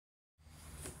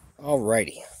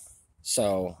Alrighty.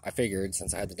 So I figured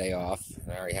since I had the day off,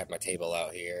 and I already had my table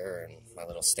out here and my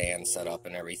little stand set up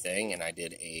and everything, and I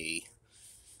did a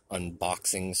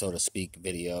unboxing, so to speak,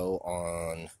 video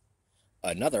on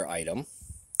another item,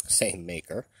 same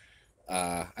maker.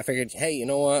 I figured, hey, you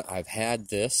know what? I've had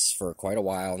this for quite a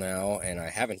while now, and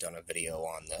I haven't done a video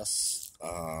on this.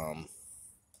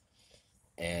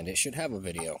 And it should have a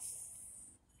video,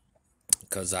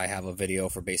 because I have a video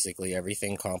for basically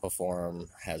everything CompoForm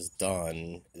has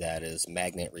done that is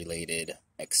magnet related,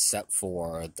 except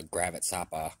for the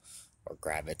Gravitsapa, or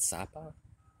Gravitsapa,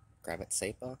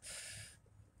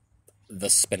 the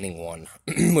spinning one,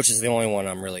 which is the only one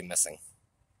I'm really missing.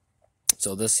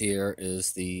 So this here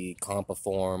is the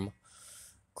CompoForm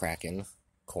Kraken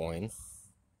coin.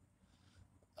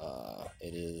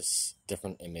 It is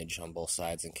different image on both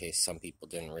sides in case some people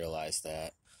didn't realize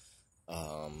that.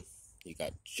 You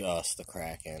got just the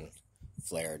Kraken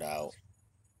flared out,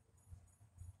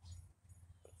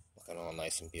 looking all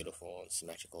nice and beautiful and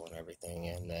symmetrical and everything.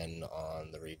 And then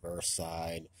on the reverse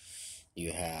side,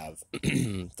 you have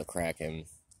the Kraken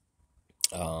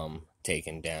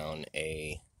taking down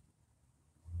a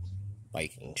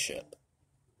Viking ship.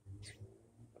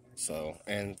 So,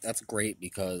 and that's great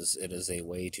because it is a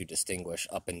way to distinguish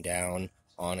up and down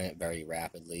on it very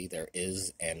rapidly. There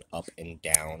is an up and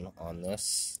down on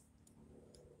this.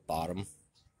 Bottom,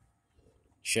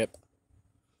 ship,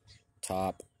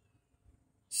 top,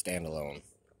 standalone.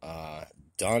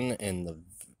 Done in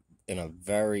a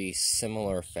very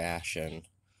similar fashion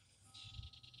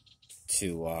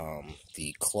to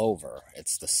the Clover.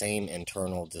 It's the same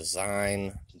internal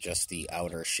design, just the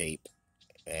outer shape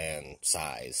and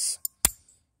size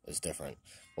is different.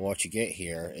 But what you get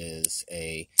here is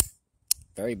a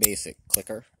very basic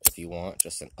clicker, if you want,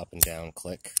 just an up and down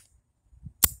click.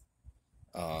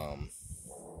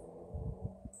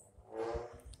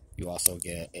 You also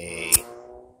get a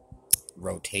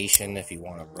rotation if you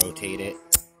want to rotate it,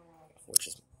 which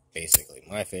is basically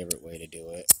my favorite way to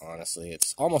do it. Honestly,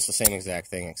 it's almost the same exact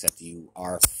thing, except you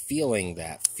are feeling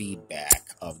that feedback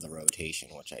of the rotation,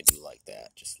 which I do like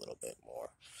that just a little bit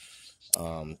more.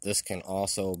 This can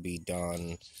also be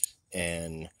done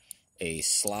in a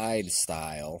slide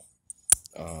style.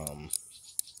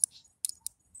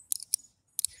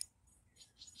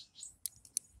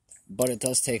 But it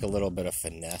does take a little bit of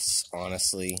finesse,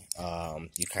 honestly.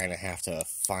 You kind of have to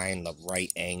find the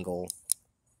right angle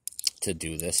to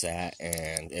do this at,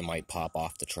 and it might pop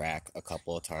off the track a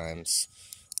couple of times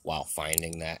while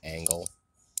finding that angle.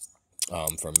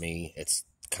 For me, it's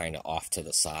kind of off to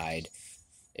the side.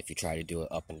 If you try to do it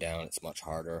up and down, it's much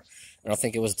harder. I don't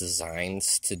think it was designed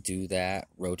to do that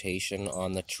rotation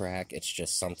on the track. It's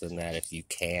just something that if you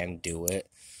can do it,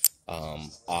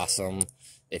 awesome.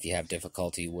 If you have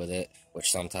difficulty with it, which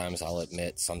sometimes I'll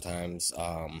admit, sometimes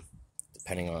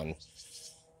depending on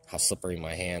how slippery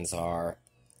my hands are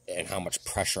and how much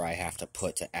pressure I have to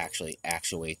put to actually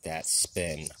actuate that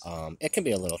spin, it can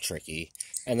be a little tricky.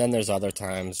 And then there's other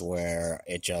times where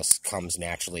it just comes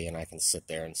naturally and I can sit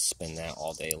there and spin that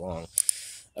all day long.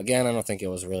 Again, I don't think it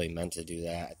was really meant to do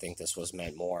that. I think this was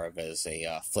meant more of as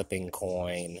a flipping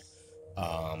coin,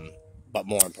 but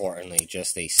more importantly,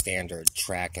 just a standard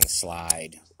track and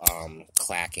slide,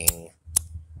 clacking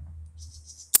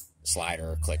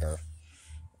slider clicker.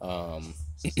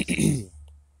 It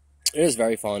is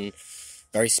very fun,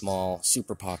 very small,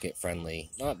 super pocket friendly,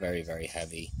 not very, very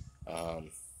heavy.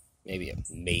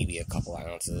 Maybe a couple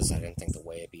ounces. I didn't think to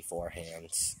weigh it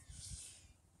beforehand.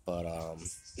 But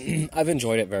I've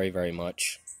enjoyed it very, very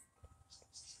much.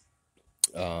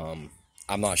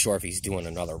 I'm not sure if he's doing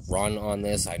another run on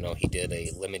this. I know he did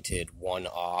a limited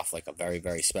one-off, like a very,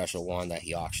 very special one that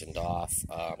he auctioned off.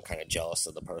 I'm kind of jealous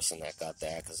of the person that got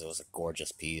that because it was a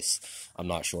gorgeous piece. I'm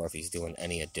not sure if he's doing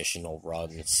any additional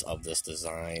runs of this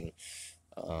design.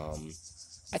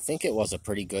 I think it was a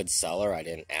pretty good seller. I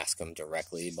didn't ask him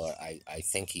directly, but I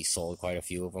think he sold quite a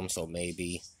few of them, so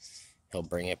maybe he'll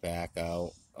bring it back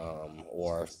out,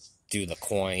 or do the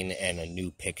coin and a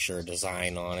new picture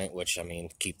design on it, which, I mean,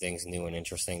 keep things new and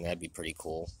interesting. That'd be pretty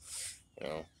cool. You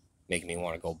know, make me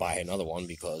want to go buy another one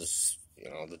because, you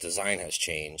know, the design has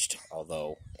changed,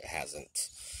 although it hasn't.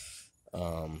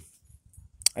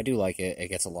 I do like it. It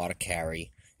gets a lot of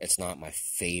carry. It's not my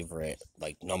favorite,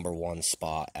 like, #1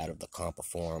 spot out of the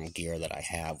CompoForm gear that I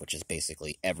have, which is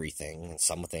basically everything, and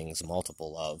some things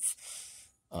multiple of.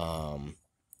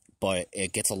 But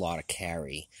it gets a lot of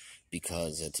carry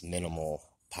because it's minimal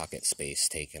pocket space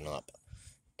taken up.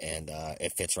 And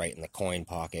it fits right in the coin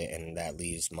pocket, and that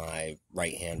leaves my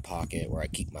right-hand pocket where I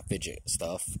keep my fidget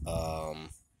stuff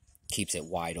keeps it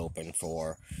wide open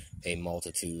for a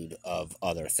multitude of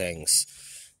other things.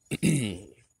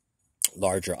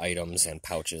 Larger items and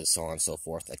pouches, so on and so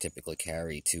forth. I typically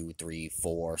carry 2, 3,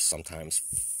 4, sometimes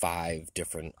 5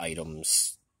 different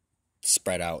items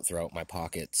spread out throughout my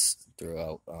pockets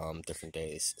throughout different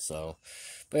days. So,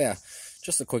 but yeah,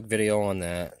 just a quick video on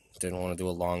that. Didn't want to do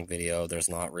a long video. There's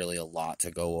not really a lot to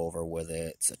go over with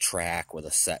it. It's a track with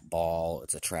a set ball.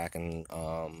 It's a tracking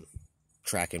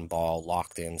ball,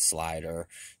 locked in slider.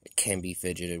 It can be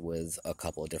fidgeted with a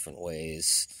couple of different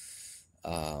ways.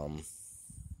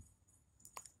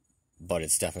 But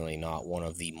it's definitely not one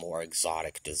of the more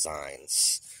exotic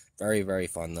designs. Very, very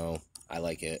fun though. I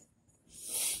like it.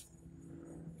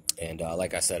 And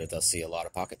like I said, it does see a lot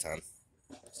of pocket time.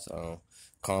 So,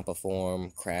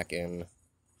 CompoForm, Kraken,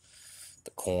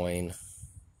 the coin.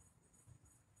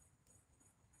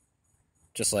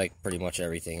 Just like pretty much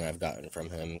everything I've gotten from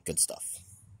him. Good stuff.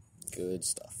 Good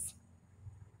stuff.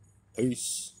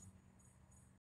 Peace.